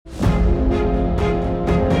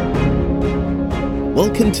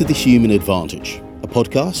Welcome to The Human Advantage, a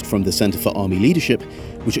podcast from the Centre for Army Leadership,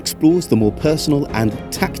 which explores the more personal and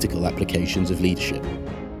tactical applications of leadership.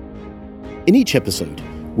 In each episode,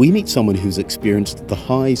 we meet someone who's experienced the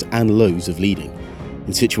highs and lows of leading,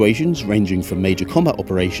 in situations ranging from major combat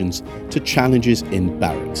operations to challenges in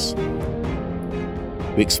barracks.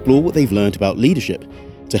 We explore what they've learned about leadership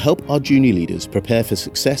to help our junior leaders prepare for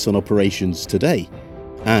success on operations today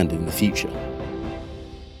and in the future.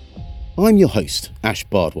 I'm your host, Ash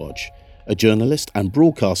Bhardwaj, a journalist and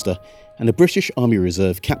broadcaster and a British Army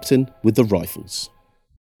Reserve captain with the Rifles.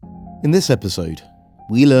 In this episode,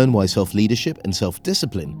 we learn why self-leadership and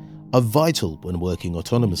self-discipline are vital when working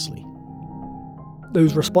autonomously.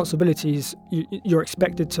 Those responsibilities, you're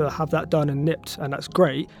expected to have that done and nipped, and that's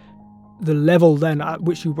great. The level then at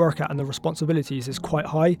which you work at and the responsibilities is quite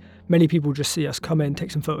high. Many people just see us come in,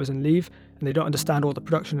 take some photos and leave, and they don't understand all the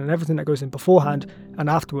production and everything that goes in beforehand and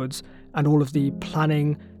afterwards, and all of the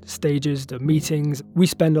planning, stages, the meetings. We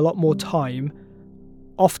spend a lot more time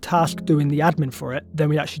off task doing the admin for it than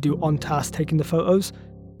we actually do on task taking the photos.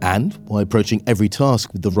 And why approaching every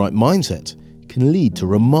task with the right mindset can lead to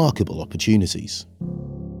remarkable opportunities.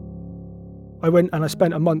 I went and I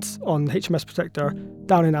spent a month on HMS Protector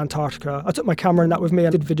down in Antarctica. I took my camera and that with me. I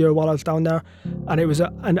did video while I was down there, and it was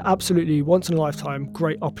an absolutely once-in-a-lifetime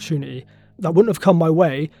great opportunity that wouldn't have come my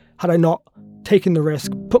way had I not taken the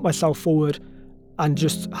risk, put myself forward, and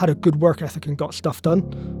just had a good work ethic and got stuff done.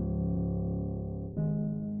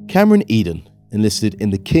 Cameron Eden enlisted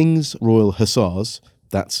in the King's Royal Hussars,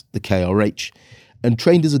 that's the KRH, and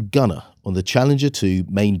trained as a gunner on the Challenger 2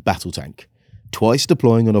 main battle tank, twice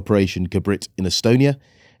deploying on Operation Cabrit in Estonia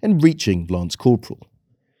and reaching Lance Corporal.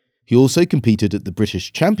 He also competed at the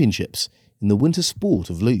British Championships in the winter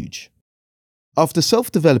sport of luge. After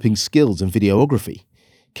self-developing skills in videography,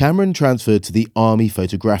 Cameron transferred to the Army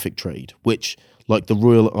photographic trade, which, like the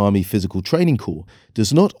Royal Army Physical Training Corps,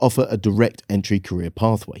 does not offer a direct entry career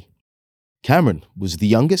pathway. Cameron was the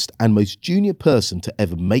youngest and most junior person to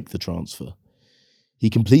ever make the transfer. He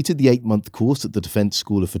completed the 8-month course at the Defence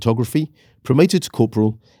School of Photography, promoted to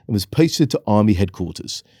corporal, and was posted to Army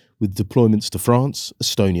headquarters, with deployments to France,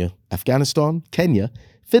 Estonia, Afghanistan, Kenya,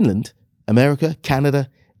 Finland, America, Canada,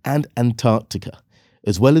 and Antarctica,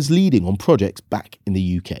 as well as leading on projects back in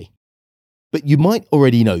the UK. But you might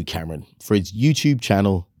already know Cameron for his YouTube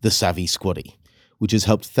channel, The Savvy Squaddie, which has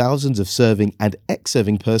helped thousands of serving and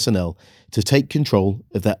ex-serving personnel to take control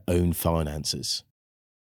of their own finances.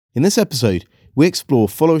 In this episode, we explore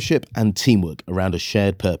followership and teamwork around a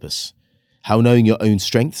shared purpose, how knowing your own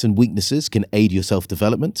strengths and weaknesses can aid your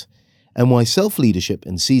self-development, and why self-leadership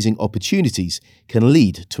and seizing opportunities can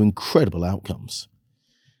lead to incredible outcomes.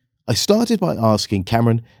 I started by asking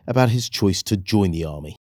Cameron about his choice to join the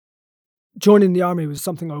Army. Joining the Army was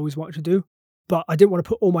something I always wanted to do, but I didn't want to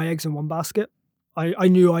put all my eggs in one basket. I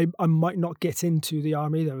knew I might not get into the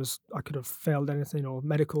Army. I could have failed anything or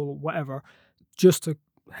medical or whatever. Just to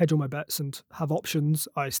hedge all my bets and have options,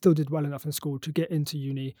 I still did well enough in school to get into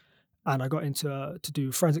uni, and I got into to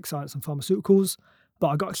do forensic science and pharmaceuticals, but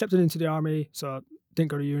I got accepted into the Army, so I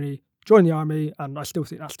didn't go to uni, joined the Army, and I still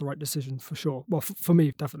think that's the right decision for sure. Well, for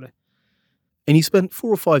me, definitely. And you spent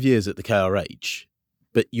 4 or 5 years at the KRH,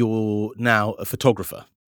 but you're now a photographer,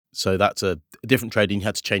 so that's a different trade, and you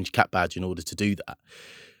had to change cap badge in order to do that.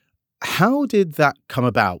 How did that come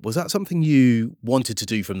about? Was that something you wanted to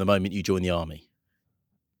do from the moment you joined the Army?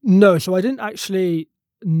 No, so I didn't actually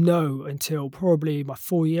know until probably my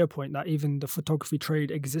 4-year point that even the photography trade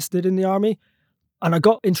existed in the Army. And I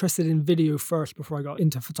got interested in video first before I got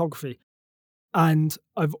into photography. And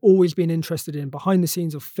I've always been interested in behind the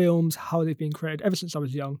scenes of films, how they've been created ever since I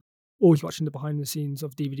was young, always watching the behind the scenes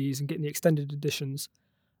of DVDs and getting the extended editions.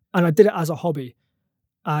 And I did it as a hobby.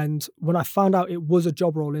 And when I found out it was a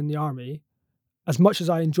job role in the Army, as much as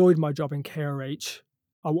I enjoyed my job in KRH,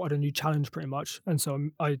 I wanted a new challenge pretty much. And so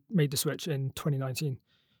I made the switch in 2019.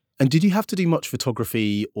 And did you have to do much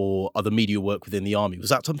photography or other media work within the Army?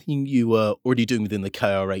 Was that something you were already doing within the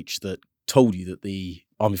KRH that told you that the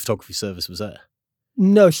Army Photography Service was there?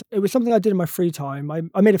 No, it was something I did in my free time.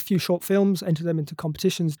 I made a few short films, entered them into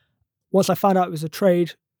competitions. Once I found out it was a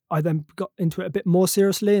trade, I then got into it a bit more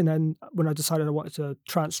seriously. And then when I decided I wanted to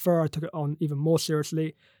transfer, I took it on even more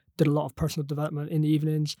seriously, did a lot of personal development in the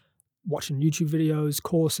evenings, watching YouTube videos,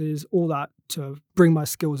 courses, all that to bring my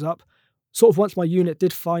skills up. Sort of once my unit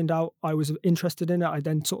did find out I was interested in it, I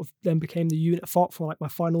then became the unit FOT for like my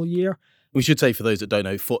final year. We should say, for those that don't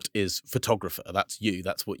know, FOT is photographer. That's you.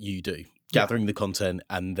 That's what you do. Gathering the content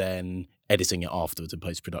and then editing it afterwards in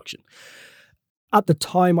post-production. At the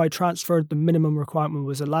time I transferred, the minimum requirement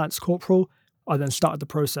was a Lance Corporal. I then started the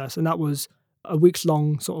process, and that was a week's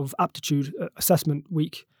long sort of aptitude assessment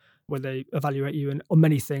week where they evaluate you on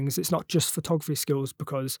many things. It's not just photography skills,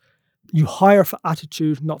 because you hire for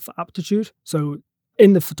attitude, not for aptitude. So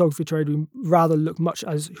in the photography trade, we rather look much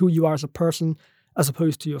as who you are as a person as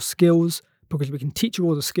opposed to your skills, because we can teach you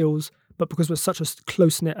all the skills. But because we're such a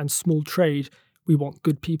close-knit and small trade, we want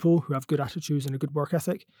good people who have good attitudes and a good work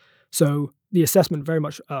ethic. So the assessment very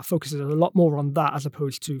much focuses a lot more on that as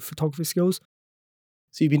opposed to photography skills.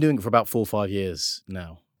 So you've been doing it for about 4 or 5 years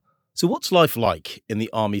now. So what's life like in the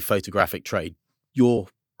Army photographic trade? You're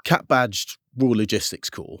cap-badged Royal Logistics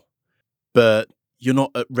Corps, but you're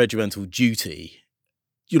not at regimental duty.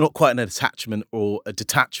 You're not quite an attachment or a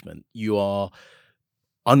detachment. You are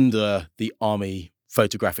under the Army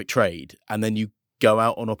photographic trade, and then you go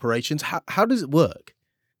out on operations. How does it work?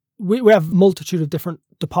 We have a multitude of different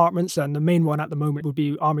departments, and the main one at the moment would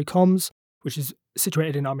be Army Comms, which is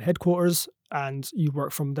situated in Army headquarters, and you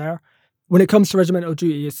work from there. When it comes to regimental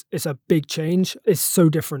duty, it's a big change. It's so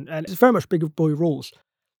different, and it's very much big boy rules.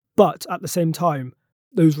 But at the same time,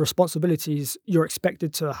 those responsibilities, you're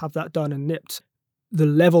expected to have that done and nipped. The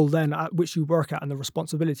level then at which you work at and the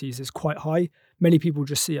responsibilities is quite high. Many people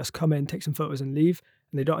just see us come in, take some photos and leave,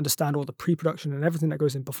 and they don't understand all the pre-production and everything that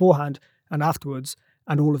goes in beforehand and afterwards,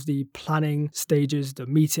 and all of the planning stages, the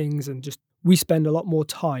meetings, and just we spend a lot more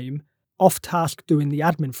time off task doing the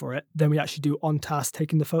admin for it than we actually do on task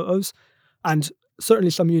taking the photos. And certainly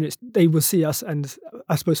some units, they will see us and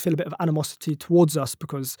I suppose feel a bit of animosity towards us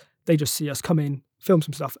because they just see us come in, film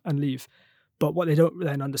some stuff and leave. But what they don't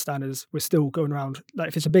then understand is we're still going around, like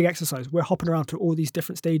if it's a big exercise, we're hopping around to all these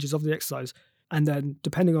different stages of the exercise. And then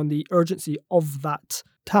depending on the urgency of that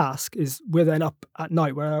task is we're then up at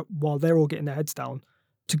night while they're all getting their heads down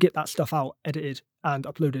to get that stuff out, edited and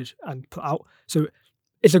uploaded and put out. So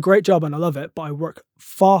it's a great job and I love it, but I work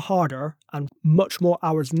far harder and much more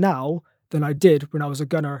hours now than I did when I was a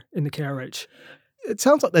gunner in the KRH. It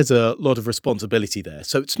sounds like there's a lot of responsibility there.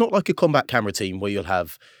 So it's not like a combat camera team where you'll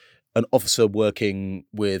have an officer working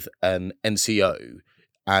with an NCO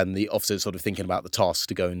and the officer sort of thinking about the tasks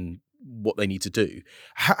to go and what they need to do.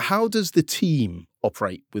 How does the team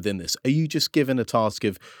operate within this? Are you just given a task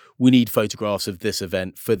of, we need photographs of this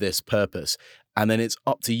event for this purpose, and then it's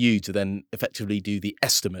up to you to then effectively do the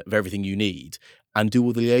estimate of everything you need and do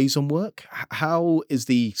all the liaison work? How is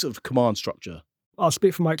the sort of command structure? I'll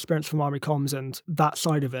speak from my experience from Army Comms and that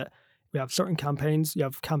side of it. We have certain campaigns, you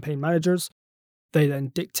have campaign managers. They then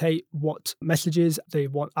dictate what messages they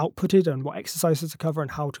want outputted and what exercises to cover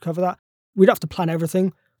and how to cover that. We'd have to plan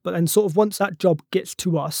everything, but then sort of once that job gets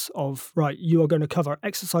to us of, right, you are going to cover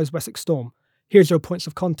Exercise Wessex Storm, here's your points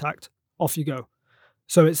of contact, off you go.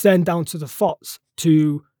 So it's then down to the FOTs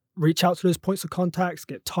to reach out to those points of contacts,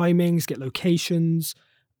 get timings, get locations,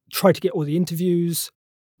 try to get all the interviews.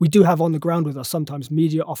 We do have on the ground with us sometimes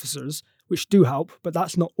media officers, which do help, but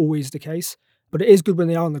that's not always the case. But it is good when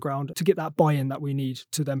they are on the ground to get that buy-in that we need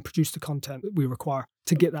to then produce the content that we require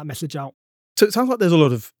to get that message out. So it sounds like there's a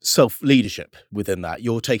lot of self-leadership within that.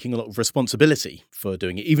 You're taking a lot of responsibility for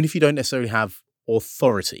doing it, even if you don't necessarily have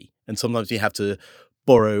authority. And sometimes you have to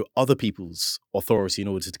borrow other people's authority in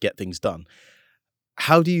order to get things done.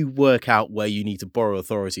 How do you work out where you need to borrow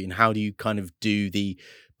authority, and how do you kind of do the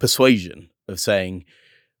persuasion of saying,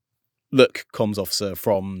 look, comms officer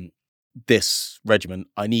from this regiment,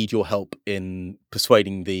 I need your help in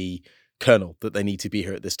persuading the colonel that they need to be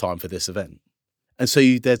here at this time for this event? And so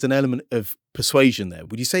there's an element of persuasion there.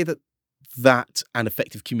 Would you say that and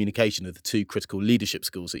effective communication are the two critical leadership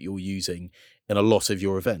skills that you're using in a lot of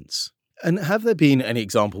your events? And have there been any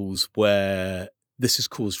examples where this has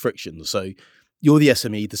caused friction? So you're the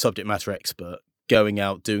SME, the subject matter expert, going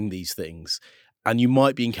out doing these things, and you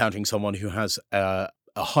might be encountering someone who has a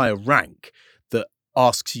higher rank that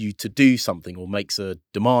asks you to do something or makes a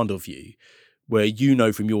demand of you, where you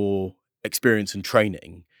know from your experience and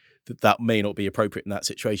training that may not be appropriate in that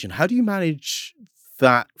situation. How do you manage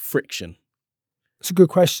that friction? It's a good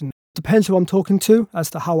question. Depends who I'm talking to as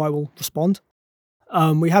to how I will respond.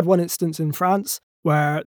 We had one instance in France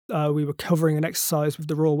where we were covering an exercise with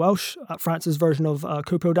the Royal Welsh at France's version of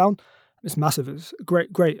Copo Down. It's massive. It's a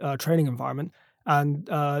great training environment. And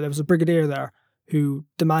there was a brigadier there who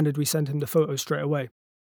demanded we send him the photos straight away.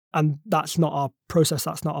 And that's not our process.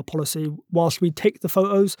 That's not our policy. Whilst we take the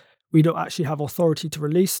photos, we don't actually have authority to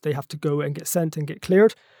release. They have to go and get sent and get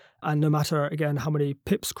cleared. And no matter, again, how many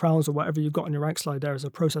pips, crowns, or whatever you've got on your rank slide, there is a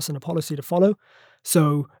process and a policy to follow.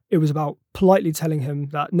 So it was about politely telling him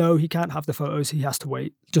that, no, he can't have the photos. He has to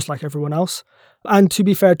wait, just like everyone else. And to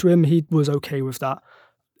be fair to him, he was okay with that.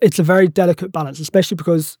 It's a very delicate balance, especially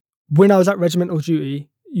because when I was at regimental duty,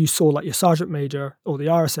 you saw like your sergeant major or the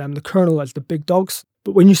RSM, the colonel as the big dogs.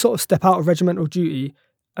 But when you sort of step out of regimental duty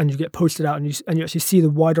and you get posted out and you actually see the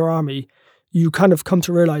wider army, you kind of come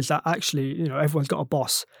to realize that actually, everyone's got a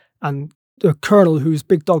boss. And the colonel who's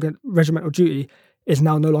big dog at regimental duty is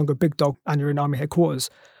now no longer big dog and you're in army headquarters.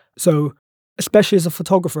 So especially as a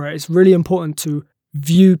photographer, it's really important to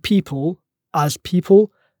view people as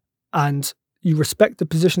people, and you respect the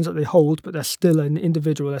positions that they hold, but they're still an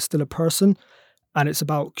individual, they're still a person. And it's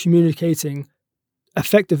about communicating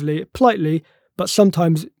effectively, politely, but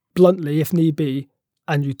sometimes bluntly if need be,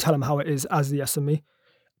 and you tell them how it is as the SME.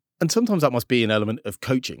 And sometimes that must be an element of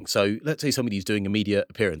coaching. So let's say somebody's doing a media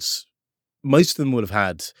appearance. Most of them would have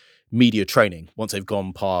had media training once they've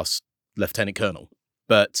gone past lieutenant colonel,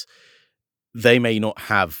 but they may not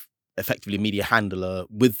have effectively a media handler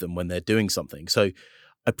with them when they're doing something. So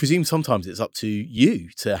I presume sometimes it's up to you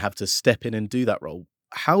to have to step in and do that role.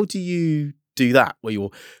 How do you do that where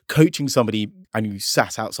you're coaching somebody and you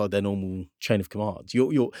sat outside their normal chain of command?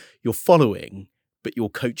 You're following, but you're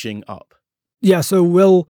coaching up. Yeah, so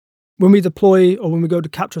when we deploy or when we go to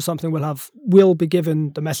capture something, we'll be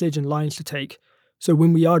given the message and lines to take. So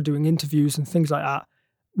when we are doing interviews and things like that,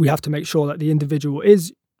 we have to make sure that the individual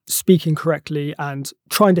is speaking correctly and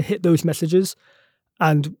trying to hit those messages.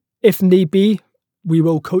 And if need be, we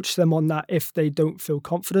will coach them on that if they don't feel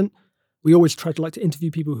confident. We always try to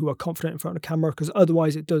interview people who are confident in front of the camera, because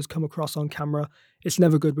otherwise it does come across on camera. It's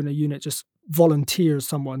never good when a unit just volunteers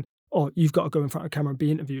someone, or you've got to go in front of the camera and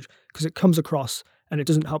be interviewed, because it comes across and it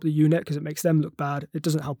doesn't help the unit because it makes them look bad. It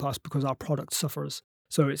doesn't help us because our product suffers.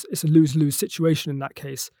 So it's a lose-lose situation in that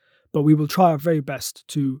case. But we will try our very best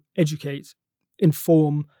to educate,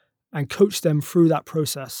 inform, and coach them through that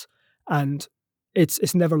process. And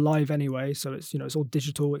it's never live anyway, so it's all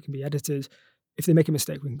digital. It can be edited. If they make a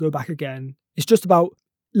mistake, we can go back again. It's just about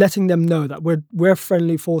letting them know that we're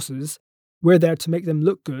friendly forces. We're there to make them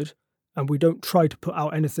look good, and we don't try to put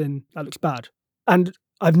out anything that looks bad. And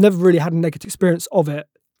I've never really had a negative experience of it,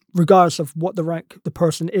 regardless of what the rank the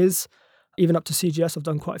person is. Even up to CGS, I've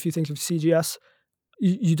done quite a few things with CGS.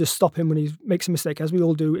 You just stop him when he makes a mistake, as we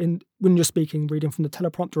all do when you're speaking, reading from the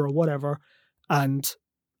teleprompter or whatever, and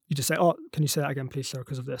you just say, "Oh, can you say that again, please, sir,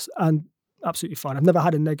 because of this?" And absolutely fine. I've never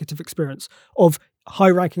had a negative experience of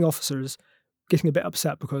high-ranking officers getting a bit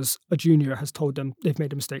upset because a junior has told them they've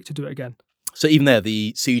made a mistake to do it again. So even there,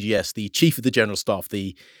 the CGS, the Chief of the General Staff,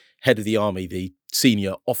 the head of the army, the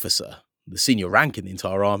senior officer, the senior rank in the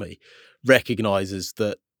entire army, recognises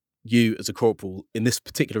that you as a corporal, in this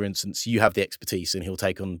particular instance, you have the expertise and he'll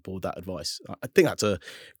take on board that advice. I think that's a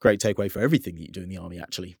great takeaway for everything that you do in the army,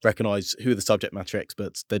 actually. Recognise who are the subject matter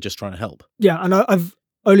experts, they're just trying to help. Yeah, and I've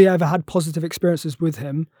only ever had positive experiences with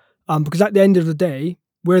him because at the end of the day,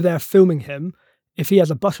 we're there filming him. If he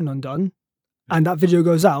has a button undone and that video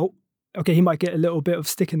goes out, okay, he might get a little bit of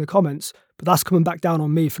stick in the comments, but that's coming back down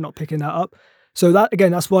on me for not picking that up. So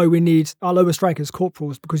that's why we need our lowest rank as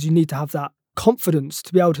corporals, because you need to have that confidence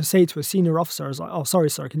to be able to say to a senior officer, is like, "Oh, sorry,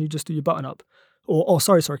 sir, can you just do your button up?" Or, "Oh,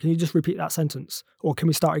 sorry, sir, can you just repeat that sentence?" Or, "Can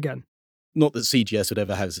we start again?" Not that CGS would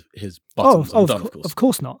ever have his buttons undone, of course. Of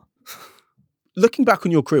course not. Looking back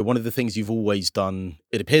on your career, one of the things you've always done,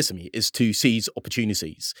 it appears to me, is to seize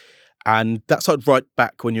opportunities. And that started right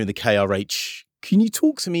back when you're in the KRH. Can you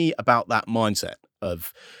talk to me about that mindset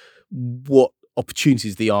of what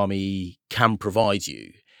opportunities the army can provide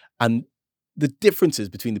you and the differences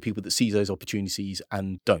between the people that seize those opportunities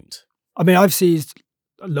and don't? I mean, I've seized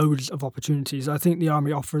loads of opportunities. I think the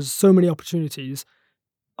army offers so many opportunities.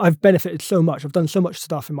 I've benefited so much. I've done so much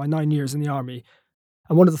stuff in my 9 years in the army.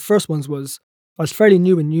 And one of the first ones was, I was fairly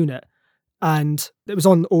new in unit, and it was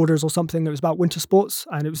on orders or something. It was about winter sports,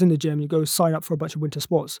 and it was in the gym. You go sign up for a bunch of winter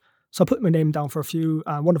sports. So I put my name down for a few,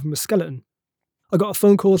 and one of them was skeleton. I got a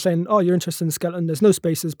phone call saying, "Oh, you're interested in skeleton. There's no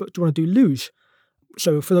spaces, but do you want to do luge?"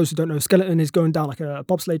 So for those who don't know, skeleton is going down like a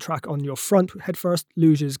bobsleigh track on your front head first.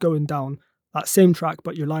 Luge is going down that same track,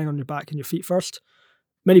 but you're lying on your back and your feet first.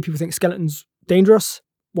 Many people think skeleton's dangerous.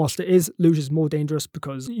 Whilst it is, luge is more dangerous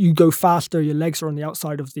because you go faster, your legs are on the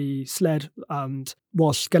outside of the sled, and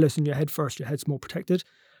whilst skeleton, your head first, your head's more protected.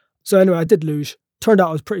 So anyway, I did luge. Turned out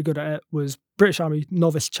I was pretty good at it. Was British Army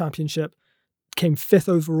Novice Championship. Came 5th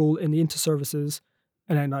overall in the inter-services.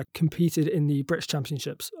 And then I competed in the British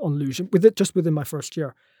Championships on luge just within my first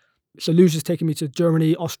year. So luge has taken me to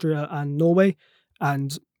Germany, Austria, and Norway,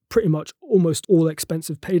 and pretty much almost all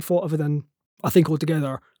expenses paid for, other than, I think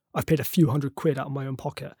altogether, I've paid a few £100 out of my own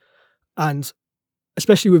pocket. And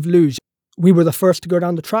especially with luge, we were the first to go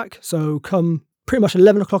down the track. So come pretty much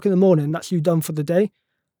 11 o'clock in the morning, that's you done for the day.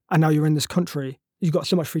 And now you're in this country. You've got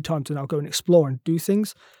so much free time to now go and explore and do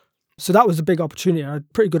things. So that was a big opportunity. And I'm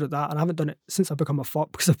pretty good at that. And I haven't done it since I've become a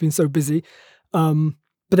FOP because I've been so busy.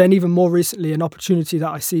 But then even more recently, an opportunity that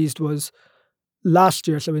I seized was last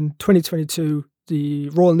year. So in 2022, the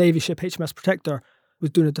Royal Navy ship HMS Protector was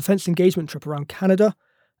doing a defence engagement trip around Canada.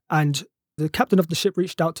 And the captain of the ship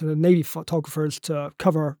reached out to the Navy photographers to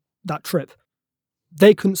cover that trip.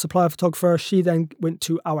 They couldn't supply a photographer. She then went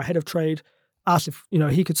to our head of trade, asked if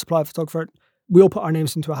he could supply a photographer. We all put our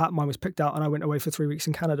names into a hat. Mine was picked out, and I went away for 3 weeks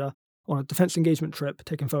in Canada on a defence engagement trip,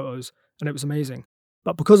 taking photos, and it was amazing.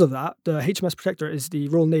 But because of that, the HMS Protector is the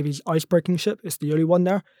Royal Navy's icebreaking ship. It's the only one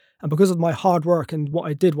there. And because of my hard work and what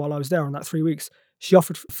I did while I was there on that 3 weeks, she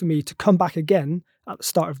offered for me to come back again at the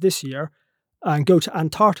start of this year and go to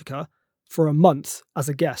Antarctica for a month as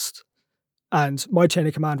a guest. And my chain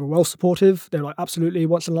of command were well supportive. They were like, absolutely,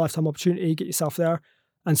 once in a lifetime opportunity, get yourself there.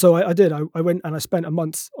 And so I did. I went and I spent a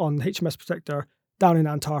month on HMS Protector down in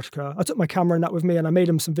Antarctica. I took my camera and that with me, and I made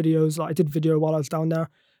him some videos. Like I did video while I was down there.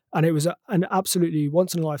 And it was an absolutely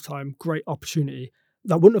once in a lifetime great opportunity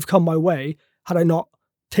that wouldn't have come my way had I not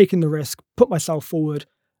taken the risk, put myself forward,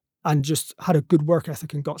 and just had a good work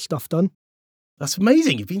ethic and got stuff done. That's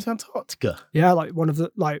amazing. You've been to Antarctica. Yeah, like one of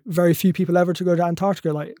the very few people ever to go to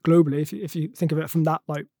Antarctica, like globally, if you think of it from that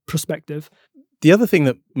perspective. The other thing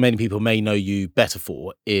that many people may know you better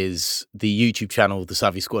for is the YouTube channel, The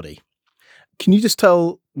Savvy Squaddie. Can you just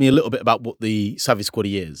tell me a little bit about what the Savvy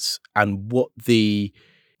Squaddie is and what the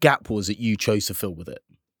gap was that you chose to fill with it?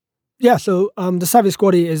 Yeah, so the Savvy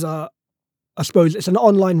Squaddie is I suppose it's an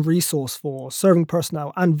online resource for serving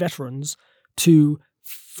personnel and veterans to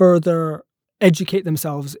further educate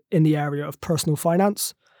themselves in the area of personal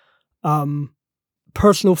finance.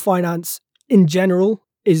 Personal finance in general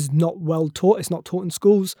is not well taught. It's not taught in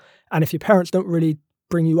schools. And if your parents don't really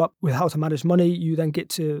bring you up with how to manage money, you then get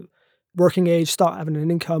to working age, start having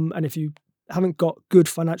an income. And if you haven't got good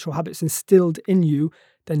financial habits instilled in you,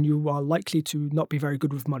 then you are likely to not be very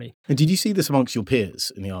good with money. And did you see this amongst your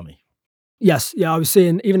peers in the army? Yes. Yeah, I was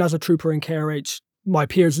seeing, even as a trooper in KRH, my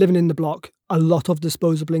peers living in the block, a lot of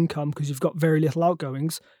disposable income, because you've got very little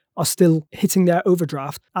outgoings, are still hitting their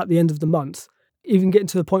overdraft at the end of the month, even getting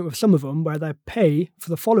to the point with some of them where their pay for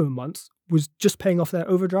the following month was just paying off their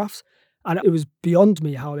overdrafts. And it was beyond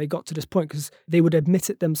me how they got to this point, because they would admit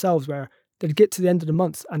it themselves, where they'd get to the end of the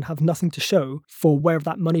month and have nothing to show for where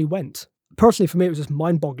that money went. Personally, for me, it was just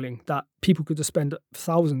mind-boggling that people could just spend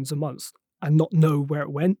thousands a month and not know where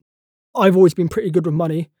it went. I've always been pretty good with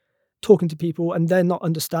money, talking to people, and they're not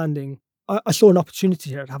understanding. I saw an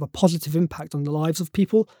opportunity here to have a positive impact on the lives of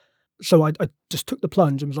people. So I just took the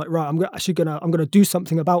plunge and was like, right, I'm going to do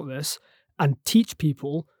something about this and teach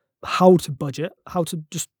people how to budget, how to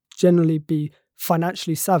just generally be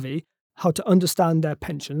financially savvy, how to understand their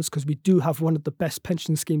pensions, because we do have one of the best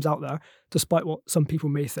pension schemes out there, despite what some people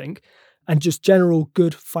may think, and just general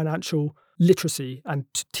good financial literacy, and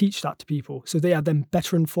to teach that to people so they are then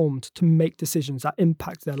better informed to make decisions that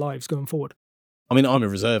impact their lives going forward. I mean, I'm a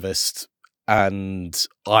reservist and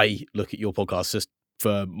I look at your podcast just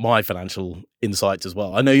for my financial insights as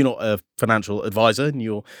well. I know you're not a financial advisor and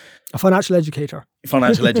you're a financial educator. But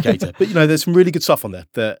there's some really good stuff on there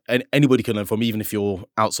that anybody can learn from, even if you're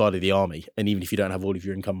outside of the army and even if you don't have all of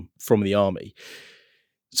your income from the army.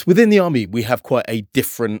 So within the army, we have quite a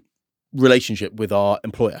different relationship with our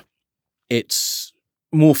employer. It's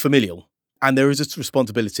more familial and there is a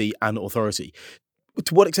responsibility and authority.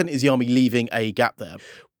 To what extent is the army leaving a gap there?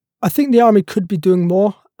 I think the army could be doing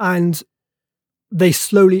more, and they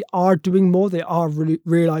slowly are doing more. They are really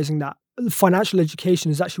realizing that financial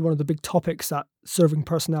education is actually one of the big topics that serving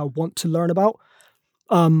personnel want to learn about.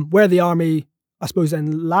 Where the army, I suppose,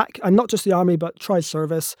 then lack, and not just the army, but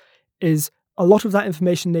tri-service, is a lot of that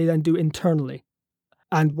information they then do internally.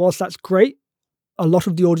 And whilst that's great, a lot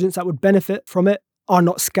of the audience that would benefit from it are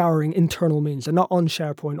not scouring internal means. They're not on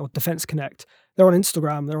SharePoint or Defence Connect. They're on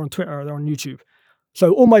Instagram, they're on Twitter, they're on YouTube.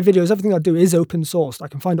 So all my videos, everything I do is open sourced. I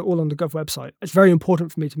can find it all on the Gov website. It's very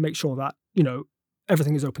important for me to make sure that,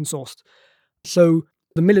 everything is open sourced. So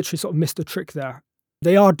the military sort of missed a trick there.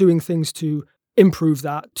 They are doing things to improve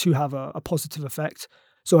that, to have a positive effect.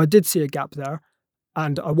 So I did see a gap there,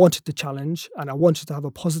 and I wanted to challenge, and I wanted to have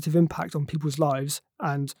a positive impact on people's lives.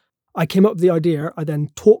 And I came up with the idea. I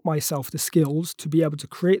then taught myself the skills to be able to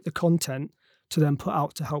create the content to then put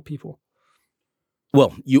out to help people.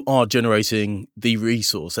 Well, you are generating the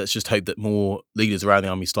resource. Let's just hope that more leaders around the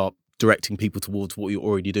army start directing people towards what you're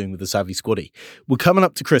already doing with the Savvy Squaddie. We're coming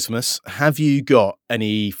up to Christmas. Have you got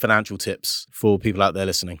any financial tips for people out there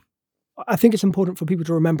listening? I think it's important for people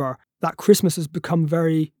to remember that Christmas has become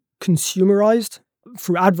very consumerized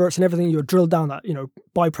through adverts and everything. You're drilled down that,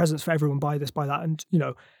 buy presents for everyone, buy this, buy that. And,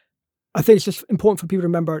 I think it's just important for people to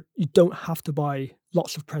remember you don't have to buy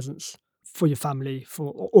lots of presents for your family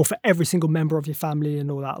or for every single member of your family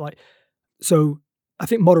and all that. So I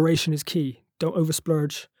think moderation is key. Don't over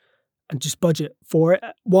splurge and just budget for it.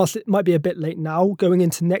 Whilst it might be a bit late now, going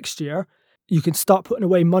into next year, you can start putting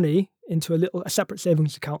away money into a separate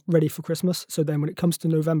savings account ready for Christmas. So then when it comes to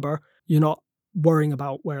November, you're not worrying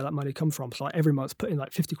about where that money comes from. So every month put in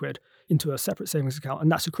 50 quid into a separate savings account,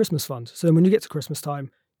 and that's a Christmas fund. So then when you get to Christmas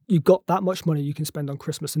time, you've got that much money you can spend on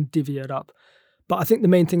Christmas and divvy it up. But I think the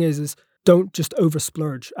main thing is don't just over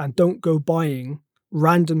splurge and don't go buying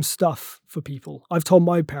random stuff for people. I've told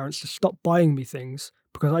my parents to stop buying me things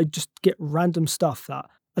because I just get random stuff that,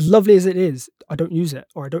 as lovely as it is, I don't use it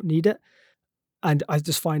or I don't need it. And I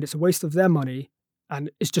just find it's a waste of their money and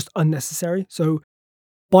it's just unnecessary. So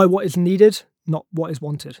buy what is needed, not what is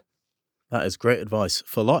wanted. That is great advice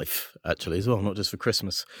for life, actually, as well, not just for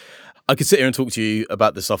Christmas. I could sit here and talk to you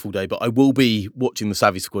about this stuff all day, but I will be watching the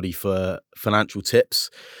Savvy Squaddie for financial tips.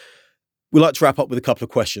 We like to wrap up with a couple of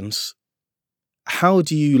questions. How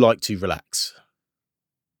do you like to relax?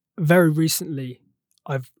 Very recently,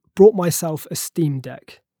 I've brought myself a Steam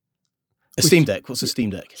Deck. Steam Deck? What's a Steam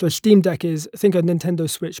Deck? So a Steam Deck is, I think, a Nintendo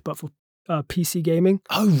Switch, but for PC gaming.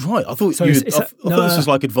 Oh, right. I thought this was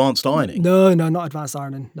like advanced ironing. No, not advanced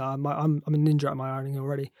ironing. No, I'm a ninja at my ironing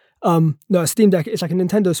already. No, a Steam Deck, it's like a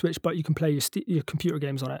Nintendo Switch, but you can play your computer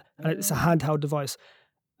games on it. And it's a handheld device.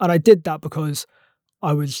 And I did that because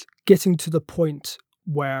I was getting to the point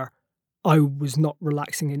where I was not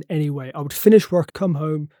relaxing in any way. I would finish work, come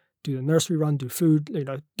home, do the nursery run, do food,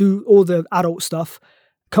 do all the adult stuff.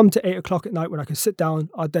 Come to 8 o'clock at night when I can sit down,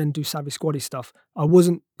 I'd then do Savvy Squaddie stuff. I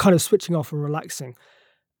wasn't kind of switching off and relaxing.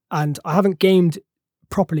 And I haven't gamed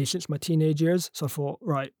properly since my teenage years. So I thought,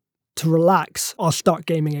 right, to relax, I'll start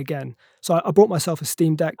gaming again. So I brought myself a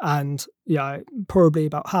Steam Deck and probably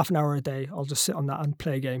about half an hour a day, I'll just sit on that and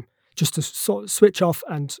play a game just to sort of switch off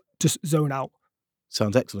and just zone out.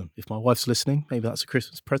 Sounds excellent. If my wife's listening, maybe that's a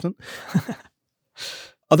Christmas present.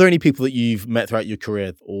 Are there any people that you've met throughout your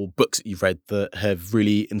career or books that you've read that have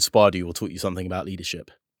really inspired you or taught you something about leadership?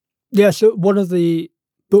 Yeah, so one of the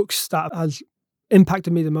books that has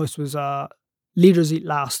impacted me the most was Leaders Eat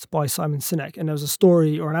Last by Simon Sinek. And there was a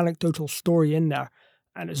story or an anecdotal story in there,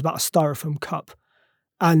 and it was about a styrofoam cup.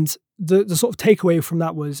 And the sort of takeaway from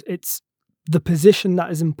that was it's the position that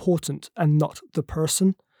is important and not the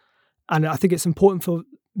person. And I think it's important for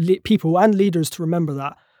people and leaders to remember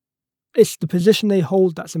that it's the position they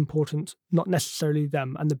hold that's important, not necessarily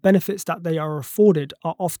them. And the benefits that they are afforded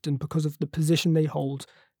are often because of the position they hold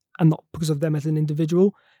and not because of them as an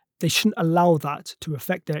individual. They shouldn't allow that to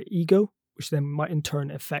affect their ego, which then might in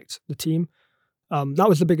turn affect the team. That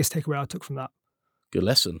was the biggest takeaway I took from that. Good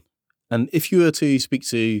lesson. And if you were to speak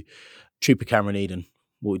to Trooper Cameron Eden,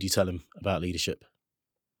 what would you tell him about leadership?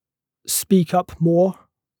 Speak up more,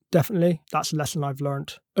 definitely. That's a lesson I've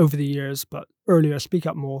learned over the years, but earlier, speak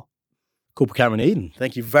up more. Corporal Cameron Eden,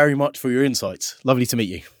 thank you very much for your insights. Lovely to meet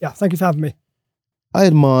you. Yeah, thank you for having me. I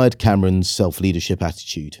admired Cameron's self-leadership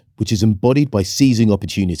attitude, which is embodied by seizing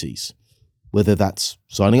opportunities, whether that's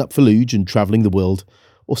signing up for Luge and travelling the world,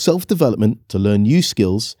 or self-development to learn new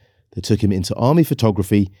skills that took him into army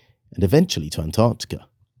photography and eventually to Antarctica.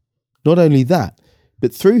 Not only that,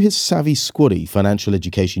 but through his Savvy Squaddie financial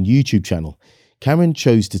education YouTube channel, Cameron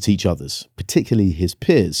chose to teach others, particularly his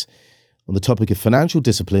peers, on the topic of financial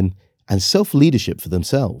discipline and self-leadership for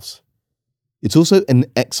themselves. It's also an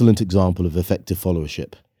excellent example of effective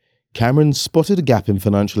followership. Cameron spotted a gap in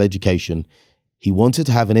financial education. He wanted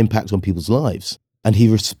to have an impact on people's lives, and he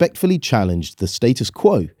respectfully challenged the status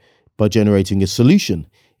quo by generating a solution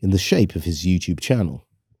in the shape of his YouTube channel.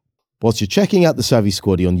 Whilst you're checking out the Savvy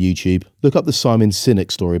Squaddie on YouTube, look up the Simon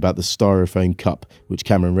Sinek story about the styrofoam cup, which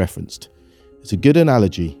Cameron referenced. It's a good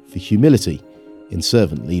analogy for humility in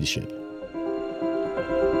servant leadership.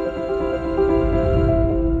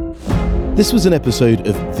 This was an episode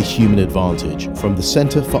of The Human Advantage from the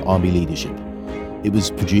Centre for Army Leadership. It was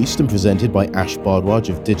produced and presented by Ash Bhardwaj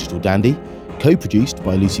of Digital Dandy, co-produced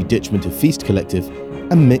by Lucy Ditchment of Feast Collective,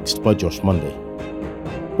 and mixed by Josh Munday.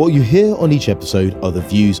 What you hear on each episode are the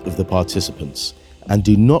views of the participants and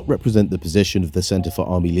do not represent the position of the Centre for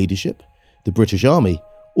Army Leadership, the British Army,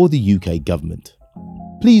 or the UK government.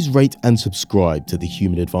 Please rate and subscribe to The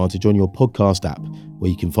Human Advantage on your podcast app, where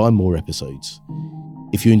you can find more episodes.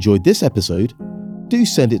 If you enjoyed this episode, do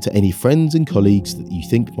send it to any friends and colleagues that you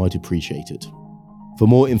think might appreciate it. For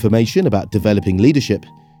more information about developing leadership,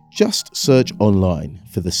 just search online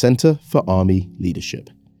for the Centre for Army Leadership.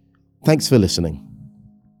 Thanks for listening.